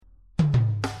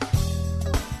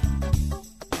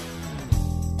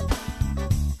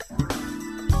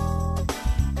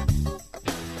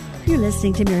You're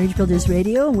listening to Marriage Builders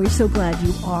Radio, and we're so glad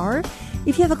you are.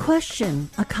 If you have a question,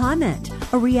 a comment,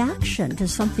 a reaction to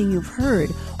something you've heard,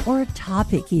 or a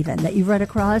topic even that you've run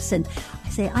across, and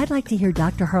say, I'd like to hear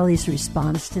Dr. Harley's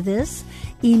response to this,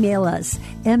 email us,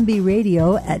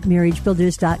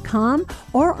 mbradio@marriagebuilders.com,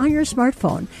 or on your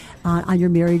smartphone, on your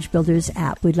Marriage Builders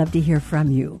app. We'd love to hear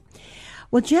from you.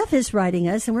 Well, Jeff is writing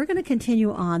us, and we're going to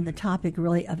continue on the topic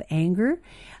really of anger,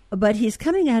 but he's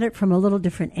coming at it from a little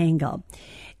different angle.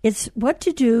 It's what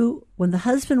to do when the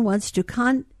husband wants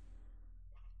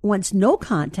no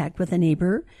contact with a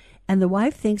neighbor, and the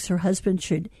wife thinks her husband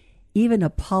should even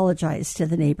apologize to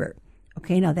the neighbor.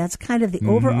 Okay, now that's kind of the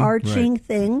overarching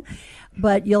thing,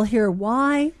 but you'll hear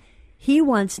why he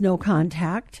wants no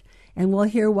contact, and we'll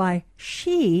hear why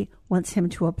she wants him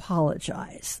to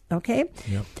apologize. Okay?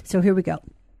 Yep. So here we go.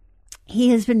 He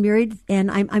has been married,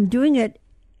 and I'm doing it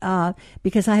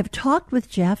because I have talked with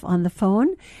Jeff on the phone,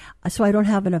 so I don't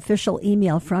have an official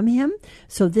email from him.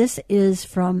 So this is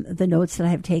from the notes that I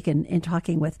have taken in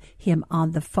talking with him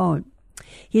on the phone.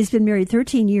 He's been married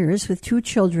 13 years with 2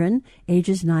 children,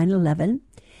 ages 9 and 11.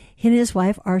 He and his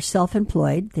wife are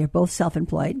self-employed. They're both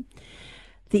self-employed.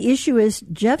 The issue is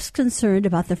Jeff's concerned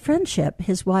about the friendship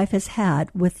his wife has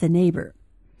had with the neighbor.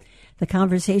 The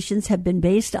conversations have been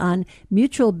based on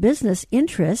mutual business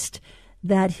interest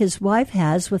that his wife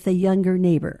has with a younger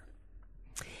neighbor.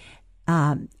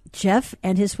 Jeff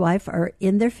and his wife are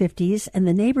in their 50s, and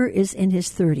the neighbor is in his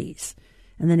 30s.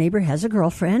 And the neighbor has a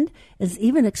girlfriend, is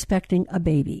even expecting a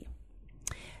baby.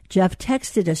 Jeff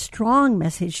texted a strong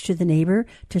message to the neighbor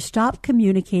to stop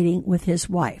communicating with his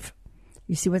wife.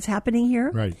 You see what's happening here?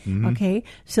 Right. Mm-hmm. Okay.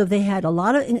 So they had a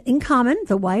lot of in common,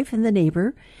 the wife and the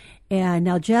neighbor. And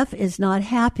now Jeff is not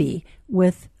happy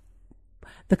with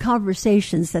the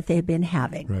conversations that they've been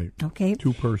having. Right. Okay.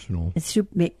 Too personal. It's who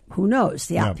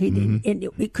knows? Yeah. Yeah.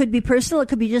 It could be personal. It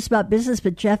could be just about business,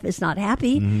 but Jeff is not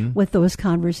happy with those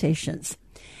conversations.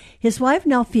 His wife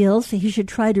now feels he should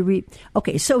try to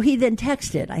Okay, so he then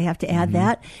texted. I have to add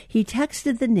that. He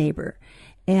texted the neighbor,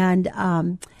 and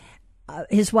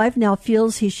his wife now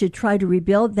feels he should try to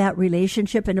rebuild that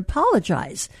relationship and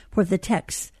apologize for the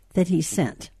text that he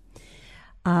sent.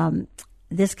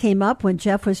 This came up when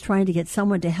Jeff was trying to get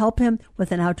someone to help him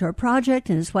with an outdoor project,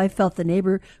 and his wife felt the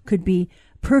neighbor could be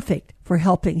perfect for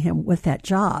helping him with that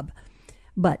job.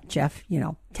 But Jeff,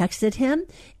 texted him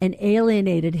and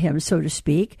alienated him, so to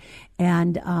speak,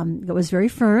 and it was very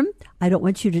firm. I don't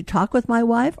want you to talk with my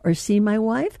wife or see my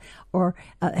wife or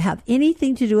have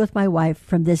anything to do with my wife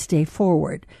from this day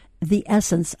forward. The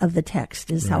essence of the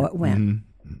text is how it went.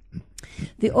 Mm-hmm.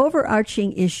 The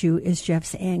overarching issue is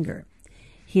Jeff's anger.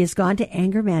 He has gone to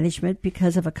anger management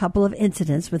because of a couple of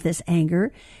incidents with this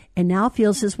anger, and now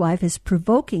feels his wife is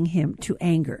provoking him to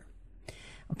anger.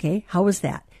 Okay, how was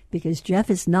that? Because Jeff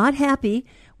is not happy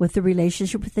with the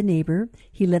relationship with the neighbor.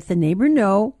 He let the neighbor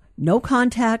know, no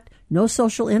contact, no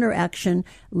social interaction,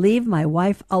 leave my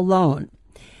wife alone.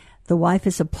 The wife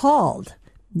is appalled.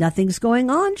 Nothing's going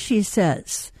on, she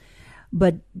says.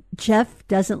 But Jeff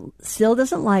still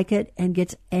doesn't like it and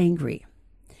gets angry.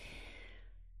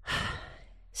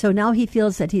 So now he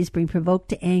feels that he's being provoked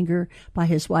to anger by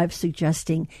his wife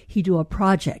suggesting he do a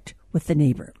project with the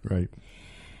neighbor. Right.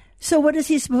 So what is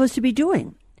he supposed to be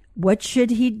doing? What should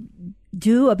he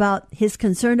do about his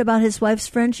concern about his wife's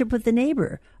friendship with the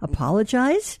neighbor?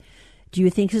 Apologize? Do you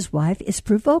think his wife is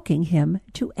provoking him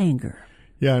to anger?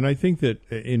 Yeah, and I think that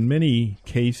in many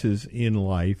cases in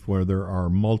life where there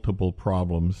are multiple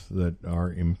problems that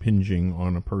are impinging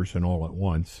on a person all at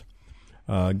once,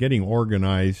 getting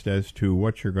organized as to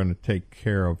what you're going to take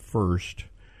care of first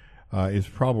is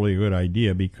probably a good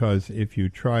idea, because if you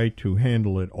try to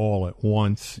handle it all at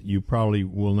once, you probably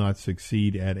will not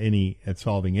succeed at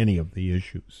solving any of the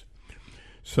issues.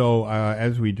 So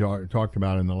as we talked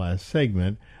about in the last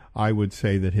segment, I would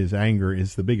say that his anger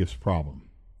is the biggest problem,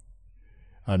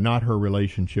 not her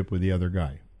relationship with the other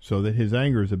guy. So that his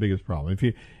anger is the biggest problem.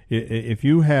 If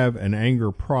you have an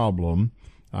anger problem,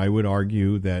 I would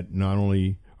argue that not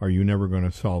only are you never going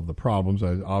to solve the problems,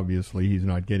 obviously he's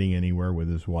not getting anywhere with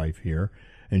his wife here,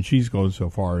 and she's going so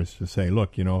far as to say,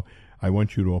 look, I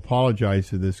want you to apologize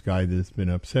to this guy that's been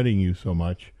upsetting you so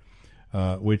much,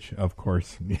 which of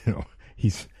course,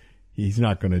 he's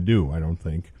not going to do, I don't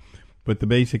think. But the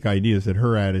basic idea is that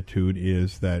her attitude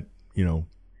is that, you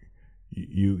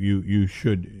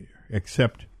should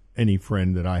accept any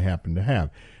friend that I happen to have.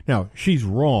 Now, she's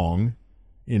wrong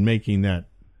in making that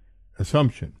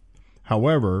assumption.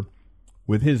 However,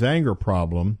 with his anger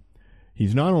problem,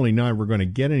 he's not only never going to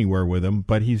get anywhere with him,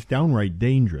 but he's downright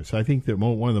dangerous. I think that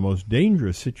one of the most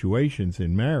dangerous situations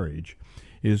in marriage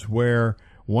is where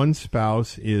one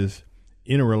spouse is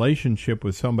in a relationship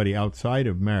with somebody outside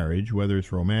of marriage, whether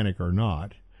it's romantic or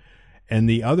not, and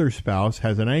the other spouse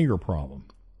has an anger problem.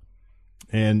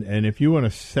 And if you want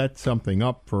to set something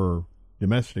up for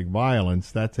domestic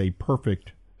violence, that's a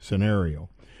perfect scenario.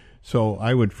 So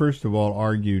I would first of all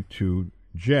argue to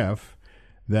Jeff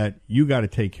that you got to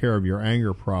take care of your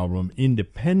anger problem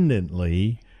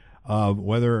independently of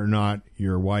whether or not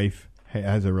your wife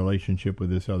has a relationship with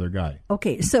this other guy.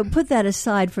 Okay, so put that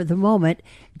aside for the moment.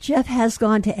 Jeff has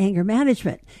gone to anger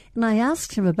management, and I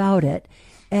asked him about it,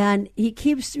 and he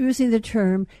keeps using the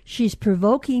term, she's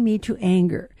provoking me to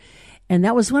anger. And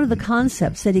that was one of the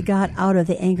concepts that he got out of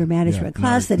the anger management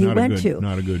class that he went to.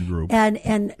 Not a good group.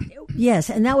 And yes,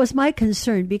 and that was my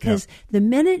concern, because the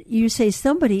minute you say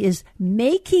somebody is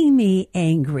making me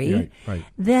angry,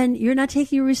 then you're not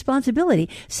taking your responsibility.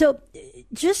 So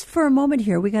just for a moment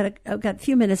here, I've got a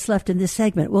few minutes left in this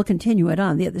segment. We'll continue it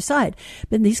on the other side.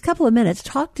 But in these couple of minutes,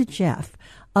 talk to Jeff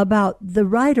about the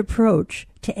right approach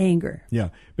to anger. Yeah.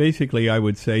 Basically, I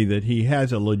would say that he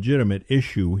has a legitimate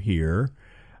issue here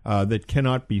that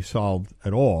cannot be solved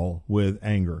at all with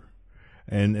anger.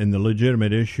 And the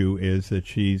legitimate issue is that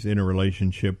she's in a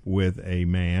relationship with a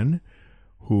man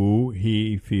who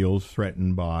he feels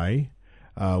threatened by.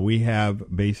 We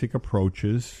have basic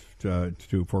approaches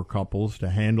for couples to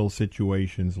handle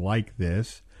situations like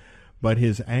this, but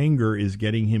his anger is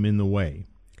getting him in the way.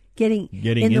 Getting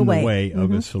in the way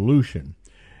of a solution.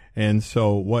 And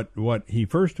so what he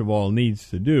first of all needs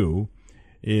to do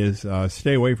is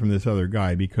stay away from this other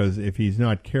guy, because if he's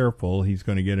not careful, he's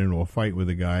going to get into a fight with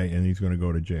the guy and he's going to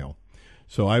go to jail.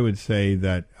 So I would say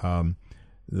that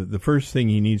the first thing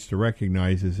he needs to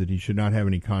recognize is that he should not have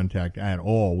any contact at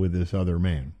all with this other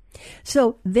man.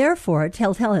 So therefore,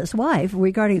 tell his wife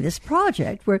regarding this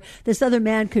project, where this other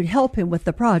man could help him with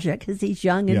the project because he's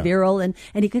young and virile and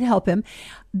he could help him,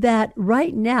 that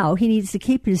right now he needs to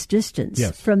keep his distance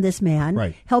from this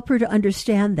man, help her to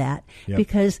understand that,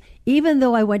 because even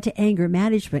though I went to anger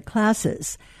management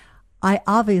classes, I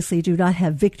obviously do not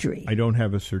have victory. I don't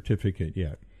have a certificate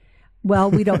yet. Well,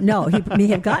 we don't know. He may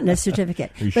have gotten a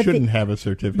certificate. He shouldn't have a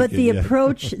certificate. But the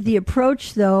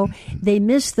approach, though, they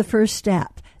missed the first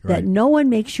step. That no one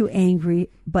makes you angry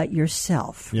but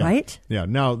yourself, right? Yeah.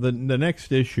 Now, the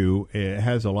next issue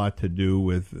has a lot to do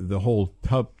with the whole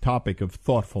topic of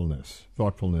thoughtfulness.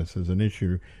 Thoughtfulness is an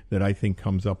issue that I think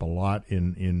comes up a lot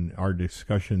in our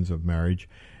discussions of marriage.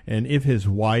 And if his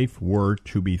wife were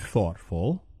to be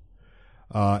thoughtful,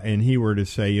 and he were to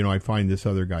say, I find this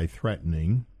other guy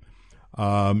threatening,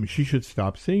 she should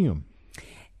stop seeing him.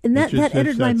 And that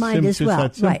entered my mind as well.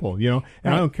 It's that simple, And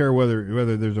I don't care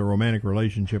whether there's a romantic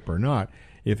relationship or not.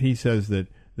 If he says that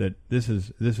this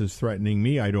is threatening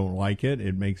me, I don't like it.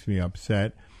 It makes me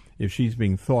upset. If she's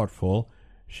being thoughtful,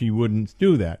 she wouldn't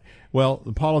do that. Well,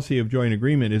 the policy of joint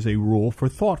agreement is a rule for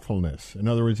thoughtfulness. In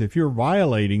other words, if you're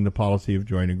violating the policy of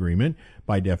joint agreement,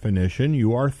 by definition,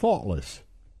 you are thoughtless.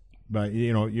 But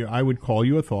I would call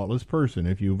you a thoughtless person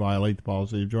if you violate the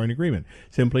policy of joint agreement,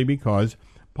 simply because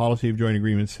policy of joint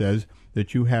agreement says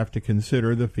that you have to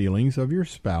consider the feelings of your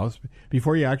spouse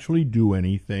before you actually do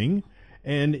anything.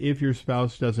 And if your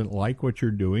spouse doesn't like what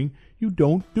you're doing, you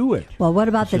don't do it. Well, what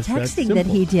about the texting that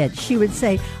he did? She would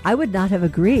say, I would not have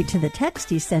agreed to the text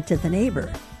he sent to the neighbor.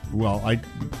 Well,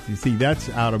 you see, that's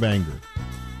out of anger.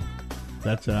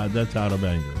 That's out of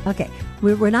anger. Okay.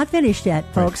 We're not finished yet,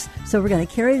 folks. So we're going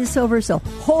to carry this over. So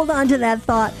hold on to that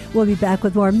thought. We'll be back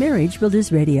with more Marriage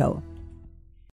Builders Radio.